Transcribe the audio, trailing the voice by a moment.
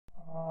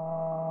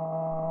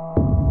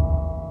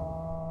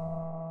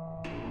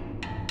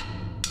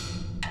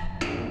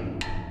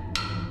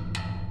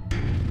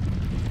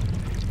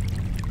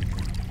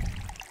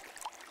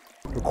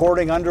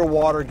recording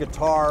underwater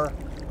guitar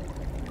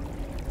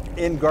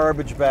in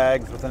garbage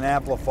bags with an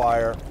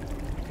amplifier.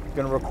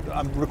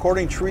 I'm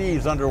recording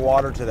trees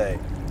underwater today.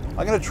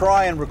 I'm going to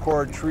try and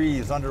record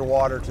trees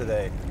underwater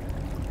today.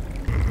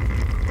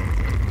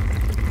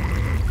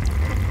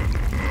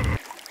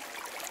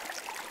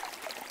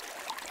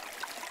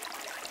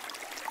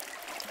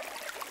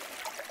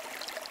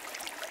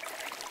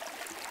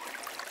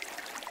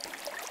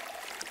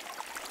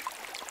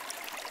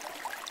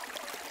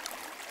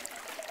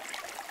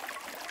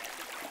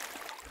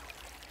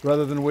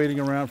 Rather than waiting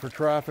around for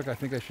traffic, I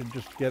think I should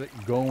just get it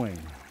going.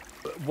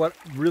 What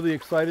really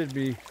excited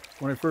me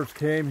when I first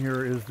came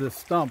here is this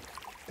stump,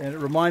 and it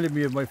reminded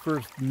me of my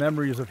first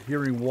memories of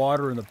hearing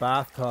water in the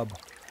bathtub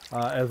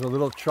as a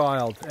little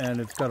child, and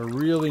it's got a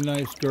really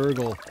nice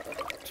gurgle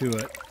to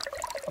it.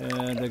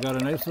 And I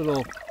got a nice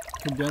little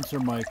condenser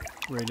mic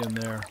right in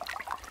there.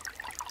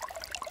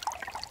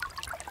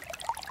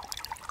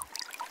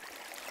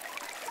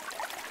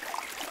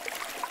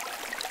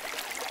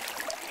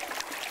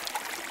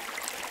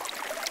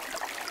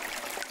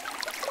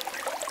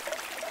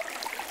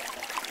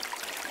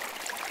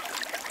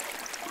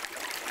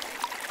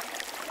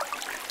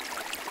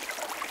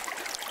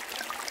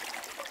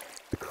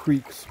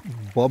 Creek's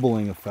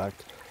bubbling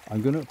effect,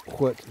 I'm going to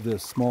put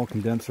this small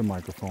condenser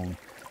microphone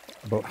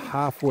about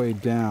halfway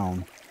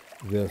down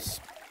this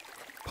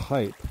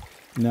pipe.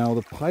 Now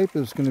the pipe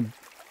is going to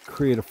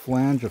create a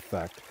flange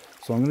effect,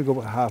 so I'm going to go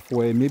about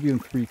halfway, maybe even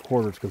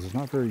 3/4, because it's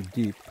not very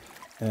deep,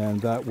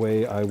 and that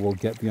way I will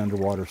get the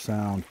underwater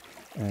sound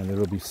and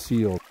it'll be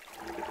sealed.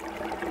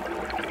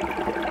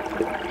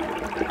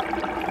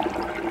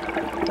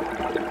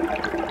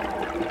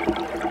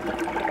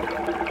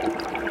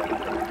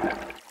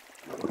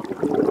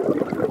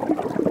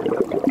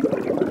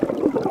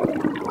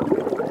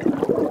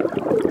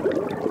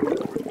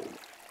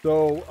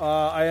 So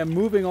I am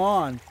moving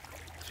on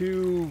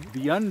to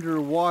the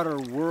underwater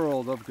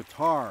world of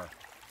guitar.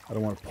 I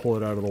don't want to pull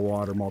it out of the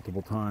water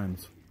multiple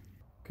times.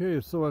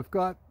 Okay, so I've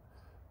got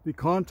the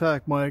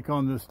contact mic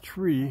on this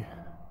tree,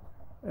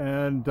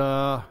 and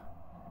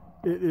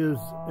it is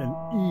an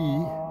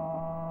E,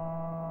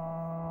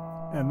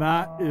 and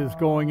that is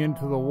going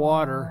into the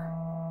water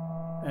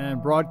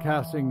and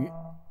broadcasting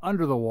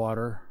under the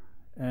water,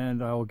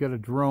 and I will get a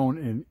drone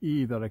in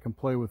E that I can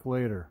play with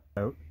later.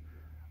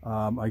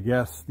 I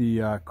guess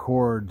the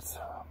cords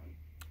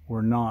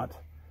were not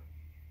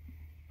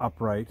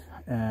upright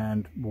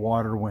and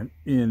water went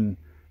in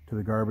to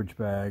the garbage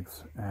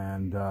bags,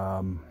 and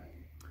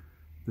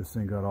this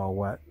thing got all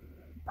wet,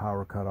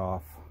 power cut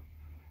off,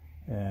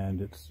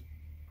 and it's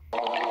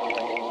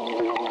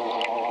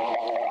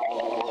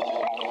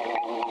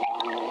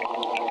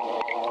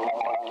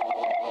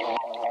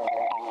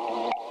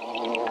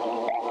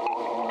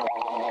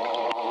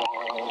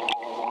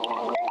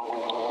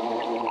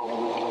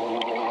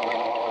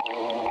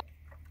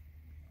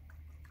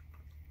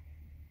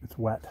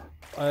wet.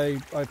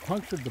 I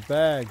punctured the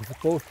bags,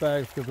 both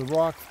bags, because the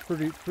rock's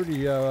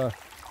pretty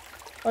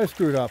I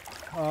screwed up.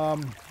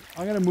 I'm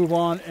going to move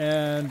on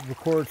and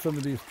record some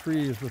of these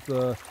trees with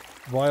the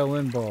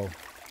violin bow.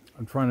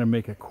 I'm trying to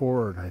make a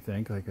chord, I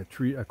think, like a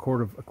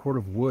chord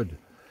of wood.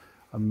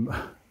 I'm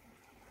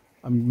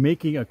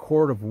making a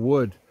chord of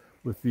wood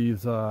with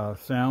these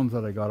sounds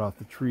that I got off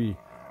the tree.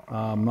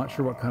 I'm not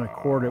sure what kind of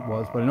chord it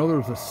was, but I know there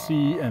was a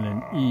C and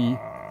an E.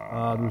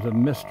 There's a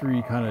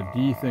mystery kind of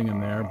D thing in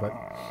there, but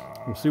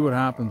we'll see what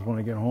happens when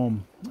I get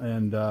home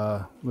and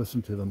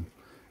listen to them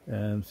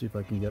and see if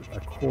I can get a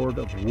chord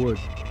of wood.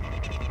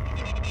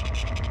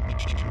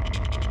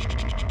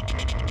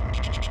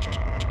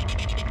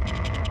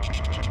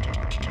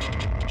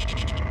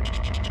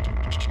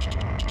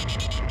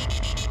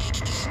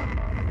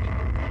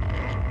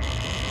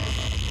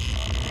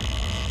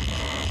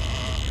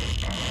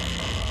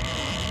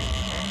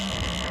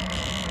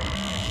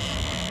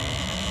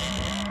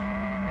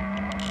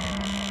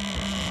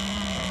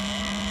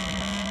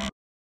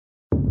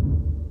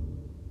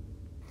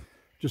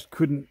 Just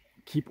couldn't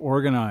keep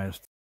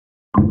organized.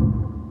 I'm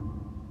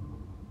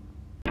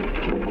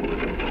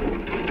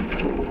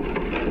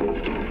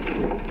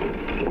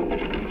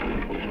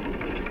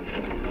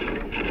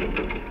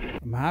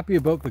happy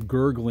about the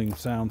gurgling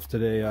sounds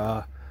today.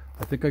 I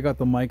think I got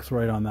the mics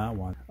right on that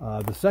one.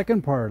 The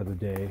second part of the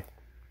day,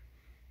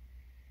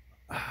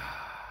 I'm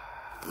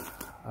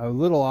a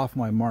little off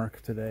my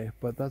mark today,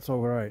 but that's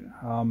all right.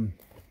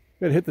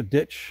 Gotta hit the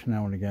ditch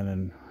now and again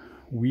and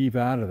weave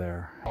out of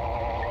there.